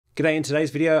G'day, in today's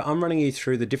video I'm running you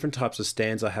through the different types of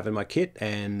stands I have in my kit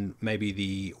and maybe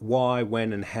the why,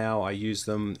 when and how I use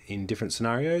them in different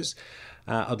scenarios.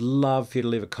 I'd love for you to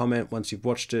leave a comment once you've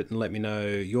watched it and let me know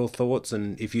your thoughts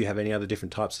and if you have any other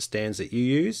different types of stands that you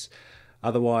use.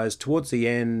 Otherwise, towards the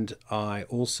end, I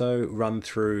also run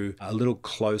through a little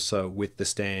closer with the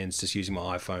stands just using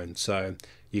my iPhone. So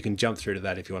you can jump through to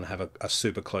that if you want to have a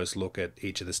super close look at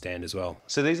each of the stand as well.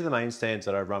 So these are the main stands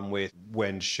that I run with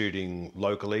when shooting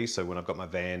locally. So when I've got my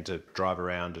van to drive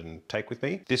around and take with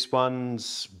me. This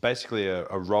one's basically a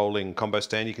rolling combo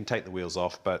stand. You can take the wheels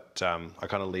off, but I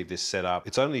kind of leave this set up.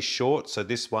 It's only short. So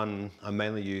this one, I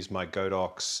mainly use my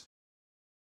Godox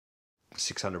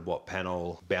 600 watt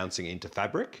panel bouncing into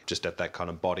fabric, just at that kind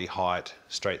of body height,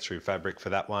 straight through fabric for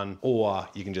that one. Or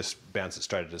you can just bounce it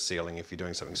straight at the ceiling if you're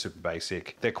doing something super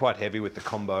basic. They're quite heavy with the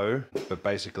combo, but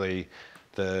basically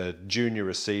the junior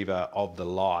receiver of the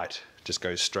light just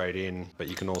goes straight in, but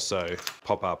you can also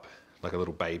pop up like a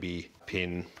little baby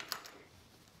pin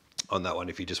on that one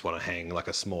if you just want to hang like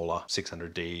a smaller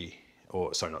 600D,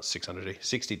 or sorry, not 600D,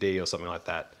 60D or something like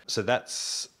that. So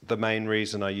that's the main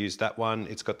reason I use that one.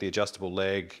 It's got the adjustable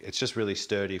leg. It's just really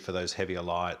sturdy for those heavier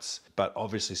lights. But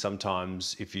obviously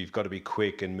sometimes if you've got to be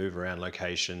quick and move around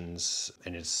locations,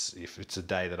 and if it's a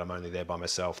day that I'm only there by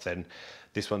myself, then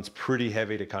this one's pretty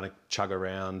heavy to kind of chug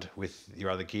around with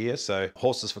your other gear. So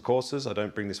horses for courses, I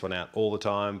don't bring this one out all the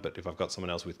time, but if I've got someone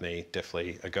else with me,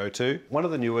 definitely a go-to. One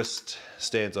of the newest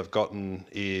stands I've gotten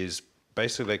is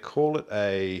basically they call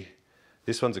it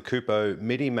this one's a Kupo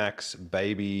Midi Max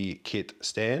baby kit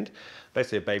stand.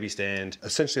 Basically a baby stand,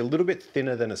 essentially a little bit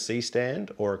thinner than a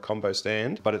C-stand or a combo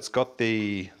stand, but it's got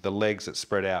the legs that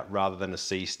spread out rather than a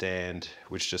C-stand,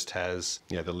 which just has,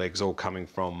 you know, the legs all coming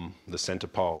from the center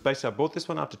pole. Basically, I bought this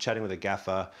one after chatting with a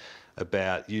gaffer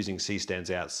about using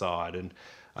C-stands outside, and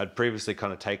I'd previously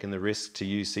kind of taken the risk to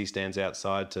use C-stands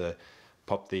outside to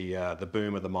pop the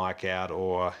boom of the mic out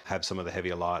or have some of the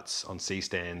heavier lights on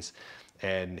C-stands.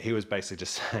 And he was basically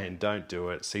just saying, don't do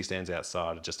it. C-stands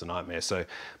outside are just a nightmare. So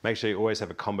make sure you always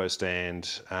have a combo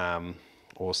stand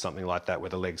or something like that where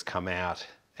the legs come out.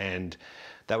 And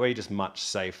that way you're just much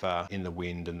safer in the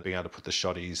wind and being able to put the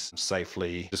shotties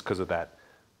safely, just because of that.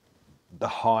 The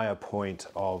higher point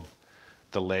of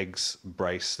the legs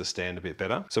brace the stand a bit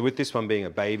better. So with this one being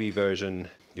a baby version,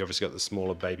 you obviously got the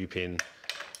smaller baby pin.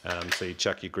 So you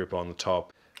chuck your grip on the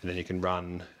top and then you can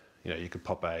run, you know, you could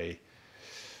pop a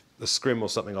scrim or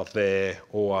something off there,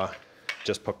 or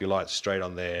just pop your lights straight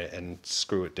on there and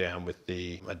screw it down with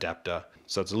the adapter.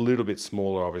 So it's a little bit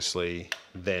smaller obviously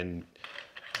than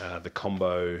the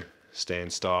combo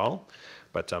stand style,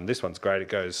 but this one's great. It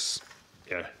goes,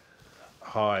 you know,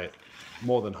 high,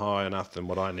 more than high enough than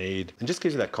what I need, and just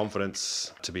gives you that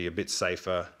confidence to be a bit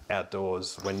safer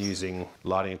outdoors when using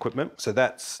lighting equipment. So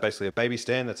that's basically a baby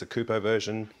stand. That's a Kupo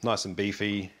version, nice and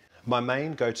beefy. My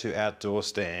main go-to outdoor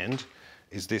stand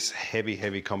is this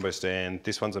heavy combo stand.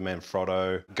 This one's a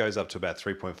Manfrotto, goes up to about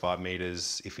 3.5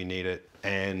 meters if you need it.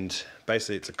 And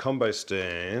basically it's a combo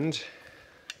stand,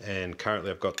 and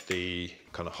currently I've got the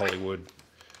kind of Hollywood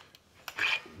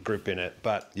grip in it,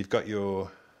 but you've got your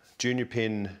junior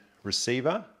pin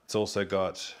receiver. It's also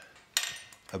got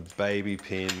a baby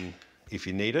pin if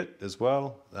you need it as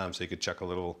well. So you could chuck a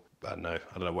little, I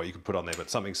don't know what you could put on there, but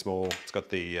something small. It's got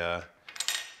the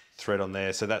thread on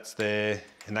there, so that's there,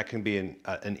 and that can be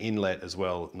an inlet as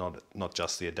well, not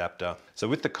just the adapter. So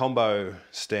with the combo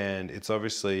stand, it's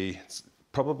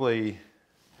probably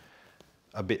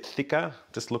a bit thicker.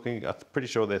 Just looking, I'm pretty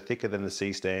sure they're thicker than the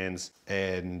C-stands,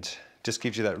 and just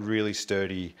gives you that really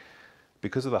sturdy,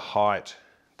 because of the height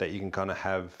that you can kind of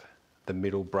have the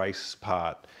middle brace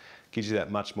part, gives you that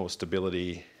much more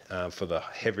stability for the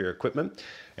heavier equipment.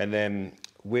 And then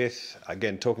with,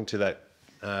 again, talking to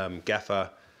that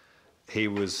gaffer, he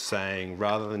was saying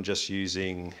rather than just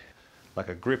using like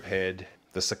a grip head,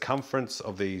 the circumference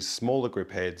of these smaller grip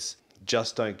heads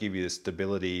just don't give you the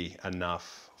stability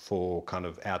enough for kind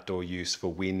of outdoor use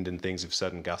for wind and things if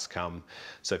sudden gusts come.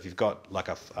 So if you've got like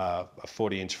a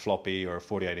 40-inch floppy or a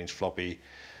 48-inch floppy,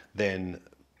 then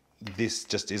this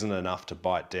just isn't enough to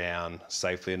bite down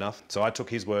safely enough. So I took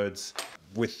his words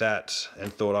with that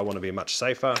and thought I want to be much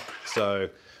safer. So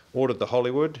ordered the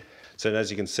Hollywood. So as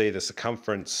you can see, the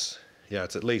circumference, yeah,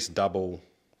 it's at least double,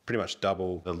 pretty much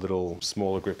double the little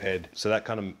smaller grip head. So that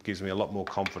kind of gives me a lot more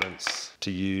confidence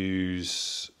to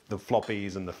use the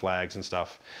floppies and the flags and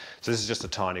stuff. So this is just a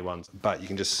tiny one, but you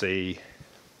can just see,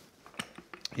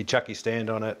 you chuck your stand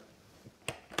on it,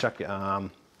 chuck your arm,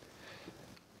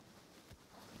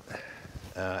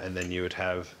 and then you would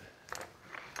have,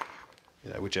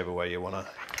 you know, whichever way you want to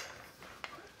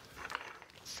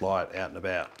fly it out and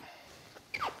about.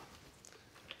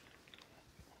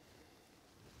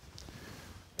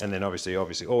 And then obviously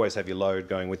always have your load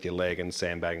going with your leg and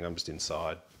sandbagging. I'm just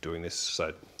inside doing this,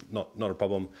 so not a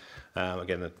problem.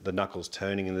 Again, the knuckles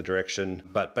turning in the direction,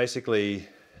 but basically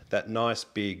that nice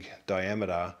big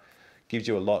diameter gives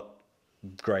you a lot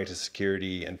greater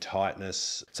security and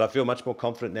tightness. So I feel much more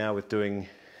confident now with doing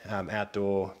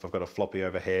outdoor, if I've got a floppy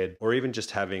overhead, or even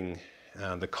just having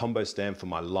the combo stand for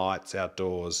my lights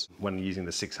outdoors when using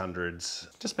the 600s.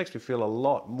 Just makes me feel a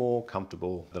lot more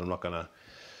comfortable that I'm not gonna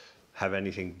have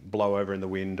anything blow over in the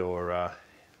wind or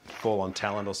fall on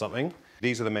talent or something.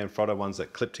 These are the Manfrotto ones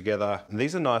that clip together. And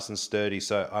these are nice and sturdy,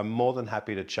 so I'm more than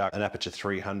happy to chuck an Aperture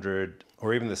 300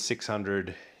 or even the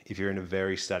 600 if you're in a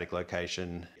very static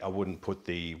location. I wouldn't put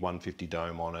the 150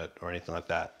 dome on it or anything like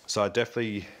that. So I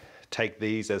definitely take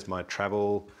these as my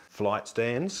travel flight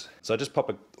stands. So I just pop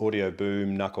an audio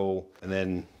boom knuckle and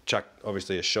then chuck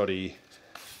obviously a shoddy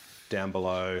down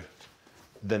below.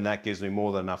 Then that gives me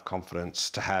more than enough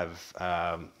confidence to have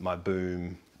my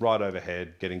boom right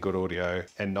overhead, getting good audio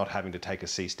and not having to take a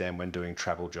C-stand when doing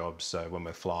travel jobs. So when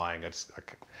we're flying, I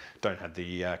don't have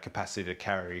the capacity to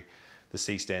carry the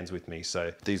C-stands with me.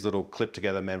 So these little clip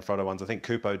together Manfrotto ones, I think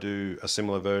Kupo do a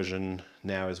similar version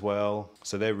now as well.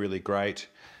 So they're really great.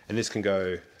 And this can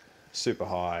go super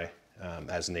high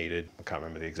as needed. I can't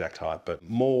remember the exact height, but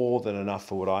more than enough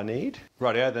for what I need.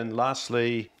 Rightio, then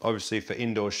lastly, obviously for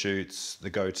indoor shoots, the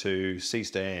go-to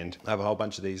C-stand. I have a whole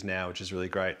bunch of these now, which is really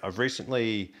great. I've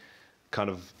recently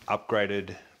kind of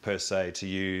upgraded per se to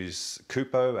use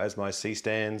Kupo as my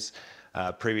C-stands.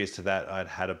 Previous to that, I'd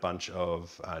had a bunch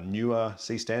of newer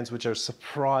C-stands, which are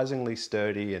surprisingly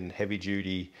sturdy and heavy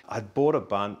duty. I'd bought a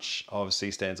bunch of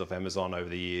C-stands off Amazon over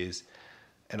the years,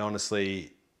 and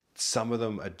honestly, some of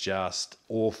them are just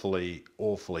awfully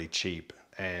cheap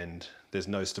and there's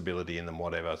no stability in them,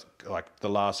 whatever. Like the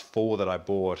last 4 that I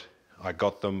bought, I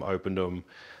got them, opened them,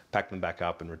 packed them back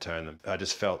up and returned them. I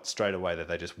just felt straight away that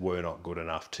they just were not good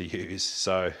enough to use.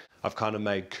 So I've kind of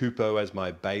made Kupo as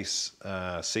my base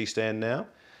C-stand now.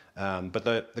 But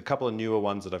the couple of newer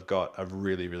ones that I've got are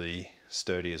really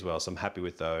sturdy as well. So I'm happy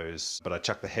with those, but I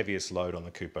chuck the heaviest load on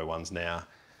the Kupo ones now,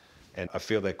 and I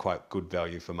feel they're quite good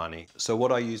value for money. So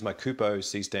what I use my Kupo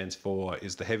C-stands for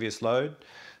is the heaviest load.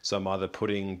 So I'm either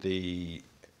putting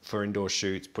for indoor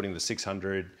shoots, putting the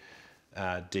 600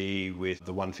 D with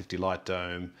the 150 light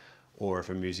dome, or if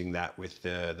I'm using that with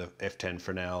the F10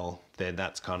 Fresnel, then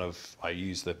that's kind of, I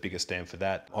use the bigger stand for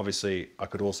that. Obviously, I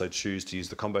could also choose to use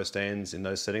the combo stands in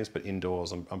those settings, but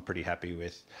indoors, I'm pretty happy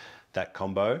with that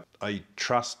combo. I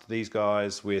trust these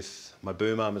guys with my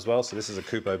boom arm as well. So this is a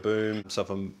Kupo boom. So if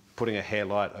I'm putting a hair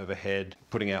light overhead,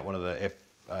 putting out one of the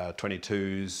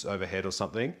F22s overhead or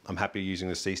something, I'm happy using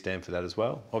the C-stand for that as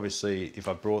well. Obviously, if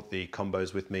I brought the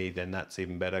combos with me, then that's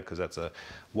even better because that's a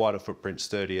wider footprint,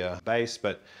 sturdier base,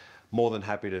 but more than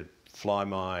happy to fly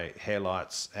my hair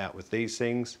lights out with these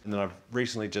things. And then I've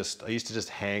recently I used to just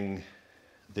hang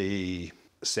the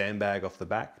sandbag off the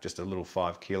back, just a little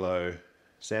 5 kilo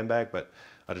sandbag, but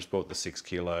I just bought the 6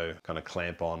 kilo kind of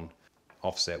clamp on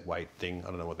offset weight thing. I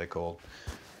don't know what they're called,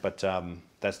 but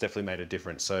that's definitely made a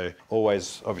difference. So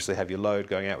always obviously have your load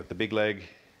going out with the big leg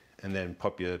and then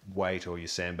pop your weight or your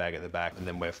sandbag at the back, and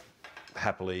then we're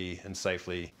happily and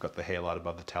safely got the hair light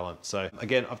above the talent. So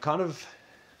again, I've kind of,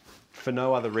 for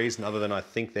no other reason other than I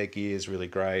think their gear is really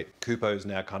great, Kupo's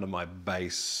now kind of my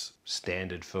base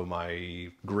standard for my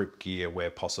grip gear where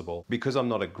possible. Because I'm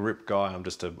not a grip guy, I'm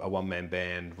just a one-man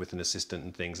band with an assistant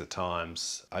and things at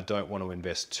times, I don't want to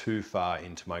invest too far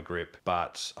into my grip,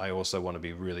 but I also want to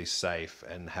be really safe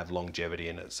and have longevity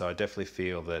in it. So I definitely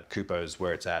feel that Kupo's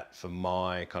where it's at for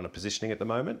my kind of positioning at the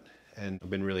moment, and I've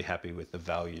been really happy with the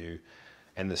value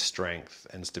and the strength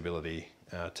and stability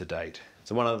to date.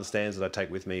 So one of the stands that I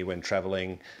take with me when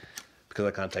traveling, because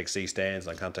I can't take C-stands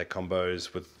and I can't take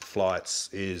combos with flights,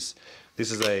 is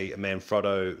this is a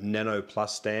Manfrotto Nano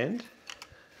Plus stand.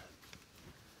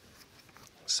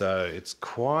 So it's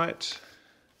got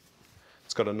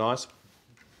a nice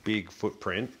big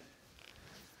footprint.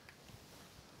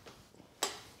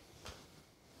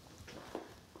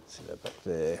 See that back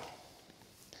there?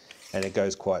 And it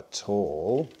goes quite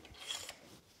tall.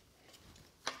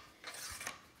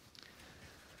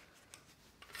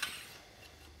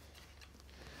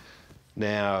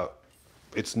 Now,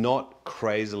 it's not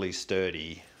crazily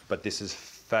sturdy, but this is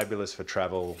fabulous for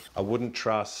travel. I wouldn't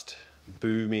trust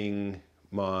booming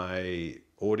my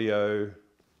audio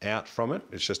out from it.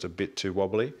 It's just a bit too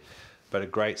wobbly, but a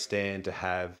great stand to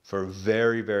have for a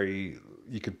very,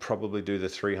 you could probably do the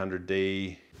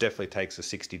 300D, definitely takes a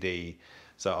 60D.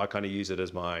 So I kind of use it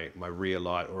as my rear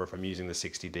light, or if I'm using the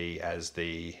 60D as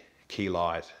the key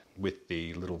light with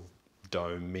the little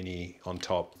dome mini on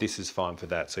top. This is fine for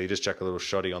that. So you just chuck a little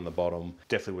shoddy on the bottom.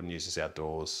 Definitely wouldn't use this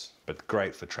outdoors, but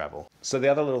great for travel. So the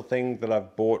other little thing that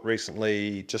I've bought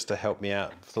recently just to help me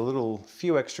out with a little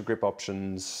few extra grip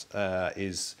options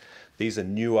is these are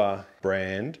Neewer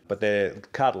brand, but they're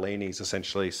Cardellini's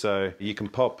essentially. So you can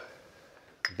pop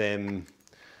them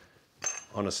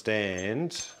on a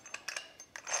stand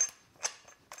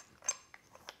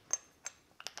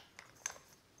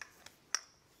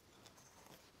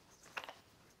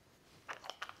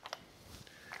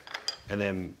and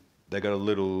then they've got a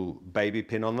little baby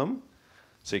pin on them.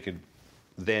 So you could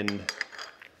then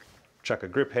chuck a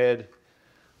grip head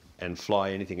and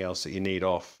fly anything else that you need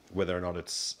off, whether or not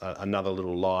it's another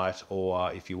little light,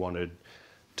 or if you wanted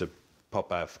to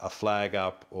pop a flag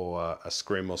up or a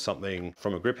scrim or something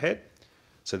from a grip head.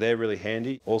 So they're really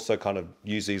handy. Also kind of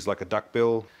use these like a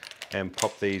duckbill and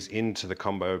pop these into the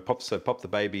combo. Pop the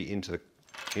baby into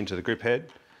the grip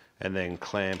head and then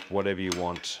clamp whatever you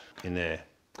want in there.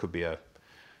 Could be a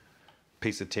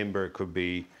piece of timber, it could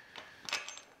be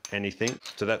anything.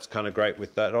 So that's kind of great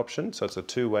with that option. So it's a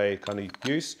two-way kind of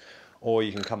use, or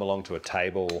you can come along to a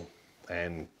table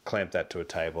and clamp that to a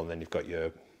table, and then you've got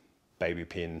your baby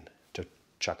pin to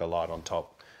chuck a light on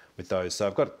top with those. So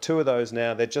I've got two of those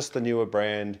now. They're just the Neewer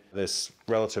brand. They're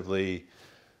relatively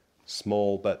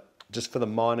small, but just for the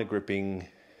minor gripping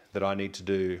that I need to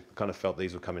do, I kind of felt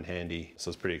these would come in handy. So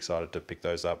I was pretty excited to pick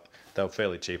those up. They were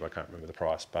fairly cheap, I can't remember the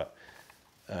price, but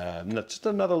just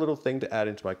another little thing to add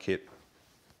into my kit.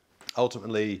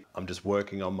 Ultimately, I'm just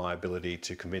working on my ability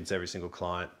to convince every single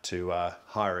client to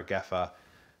hire a gaffer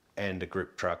and a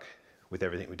grip truck with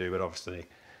everything we do, but obviously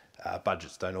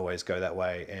budgets don't always go that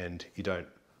way and you don't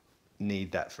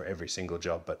need that for every single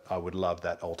job, but I would love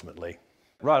that ultimately.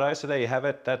 Righto, so there you have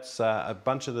it. That's a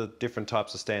bunch of the different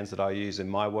types of stands that I use in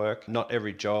my work. Not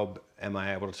every job am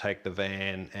I able to take the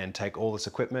van and take all this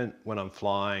equipment. When I'm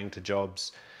flying to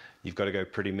jobs, you've got to go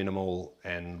pretty minimal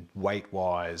and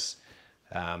weight-wise.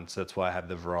 So that's why I have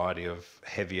the variety of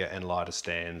heavier and lighter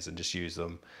stands and just use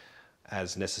them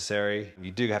as necessary.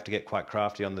 You do have to get quite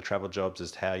crafty on the travel jobs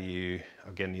as to how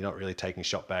again, you're not really taking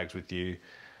shop bags with you.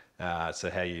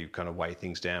 So how you kind of weigh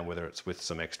things down, whether it's with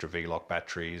some extra V-lock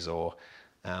batteries or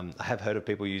I have heard of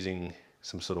people using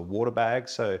some sort of water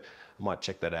bags, so I might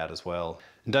check that out as well.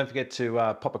 And don't forget to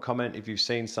pop a comment if you've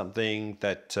seen something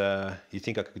that you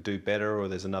think I could do better, or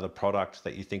there's another product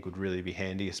that you think would really be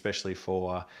handy, especially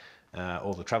for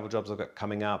all the travel jobs I've got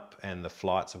coming up and the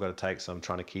flights I've got to take. So I'm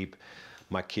trying to keep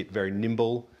my kit very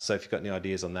nimble. So if you've got any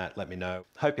ideas on that, let me know.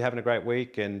 Hope you're having a great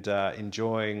week and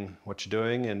enjoying what you're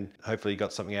doing, and hopefully you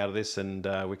got something out of this and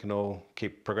we can all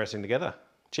keep progressing together.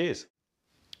 Cheers.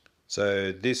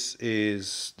 So this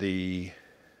is the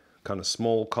kind of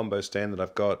small combo stand that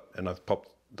I've got, and I've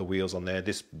popped the wheels on there.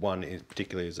 This one in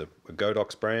particular is a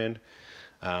Godox brand.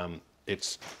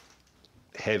 It's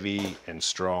heavy and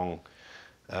strong,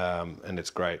 and it's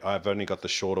great. I've only got the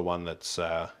shorter one that's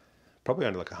probably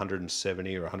only like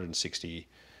 170 or 160.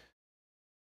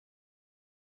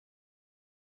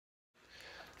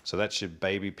 So that's your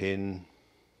baby pin.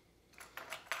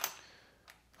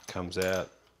 Comes out.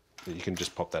 You can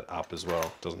just pop that up as well.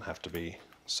 It doesn't have to be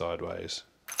sideways.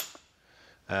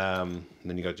 Then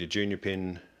you got your junior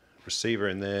pin receiver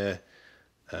in there,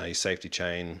 your safety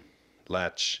chain,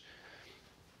 latch.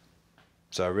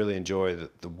 So I really enjoy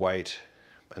the weight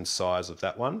and size of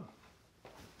that one.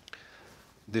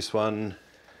 This one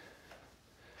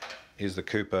is the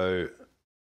Kupo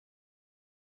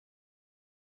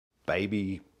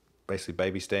basically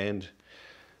baby stand.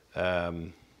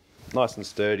 Nice and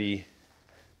sturdy.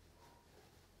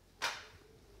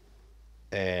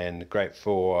 And great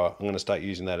for, I'm going to start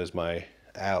using that as my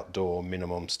outdoor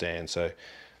minimum stand. So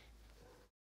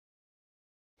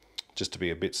just to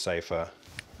be a bit safer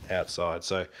outside.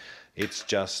 So it's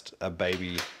just a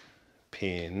baby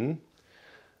pin.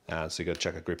 So you got to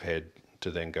chuck a grip head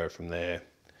to then go from there,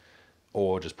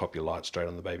 or just pop your light straight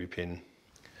on the baby pin.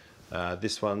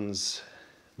 This one's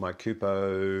my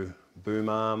Kupo boom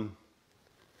arm.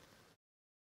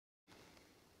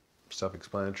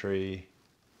 Self-explanatory.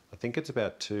 I think it's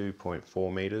about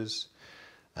 2.4 meters,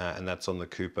 and that's on the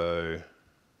Kupo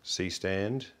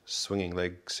C-stand, swinging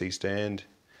leg C-stand.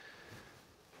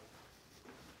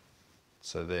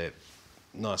 So they're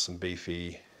nice and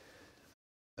beefy,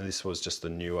 and this was just the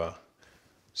Neewer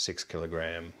 6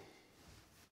 kilogram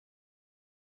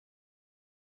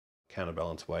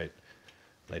counterbalance weight.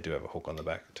 They do have a hook on the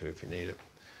back too if you need it.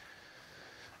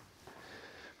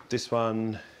 This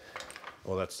one,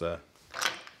 well, that's the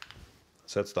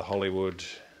Hollywood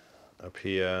up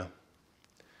here.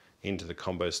 into the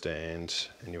combo stand,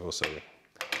 and you've also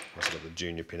got the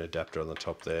junior pin adapter on the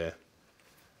top there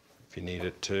if you need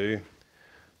it too.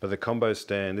 But the combo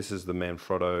stand, this is the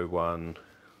Manfrotto one.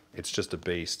 It's just a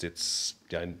beast. It's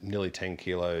nearly 10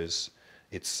 kilos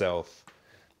itself,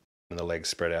 and the legs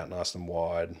spread out nice and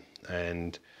wide,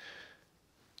 and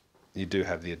you do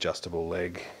have the adjustable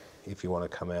leg if you want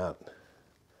to come out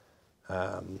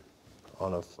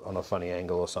on a funny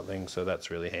angle or something, so that's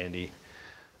really handy.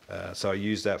 So I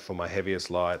use that for my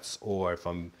heaviest lights, or if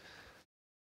I'm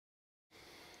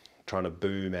trying to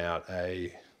boom out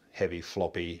a heavy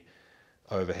floppy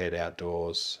overhead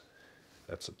outdoors,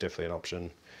 that's definitely an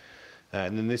option.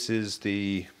 And then this is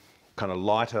the kind of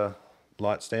lighter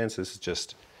light stand. So this is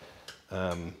just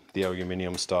the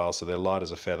aluminium style, so they're light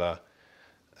as a feather,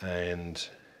 and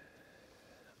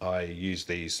I use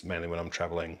these mainly when I'm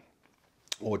traveling,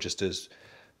 or just as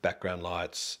background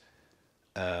lights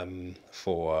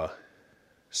for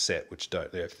set, which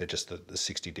don't, if they're just the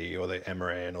 60D or the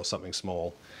Amaran or something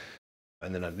small.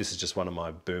 And then this is just one of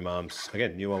my boom arms,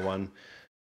 again, newer one.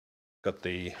 Got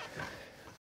the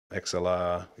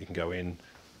XLR, you can go in,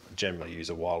 generally use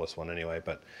a wireless one anyway,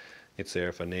 but it's there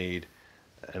if I need.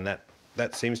 And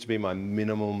that seems to be my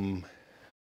minimum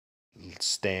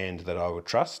stand that I would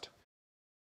trust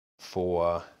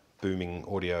for booming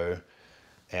audio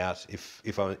out.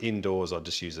 If I'm indoors, I'll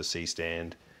just use a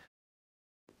C-stand,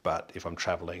 but if I'm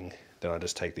traveling, then I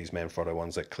just take these Manfrotto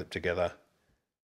ones that clip together,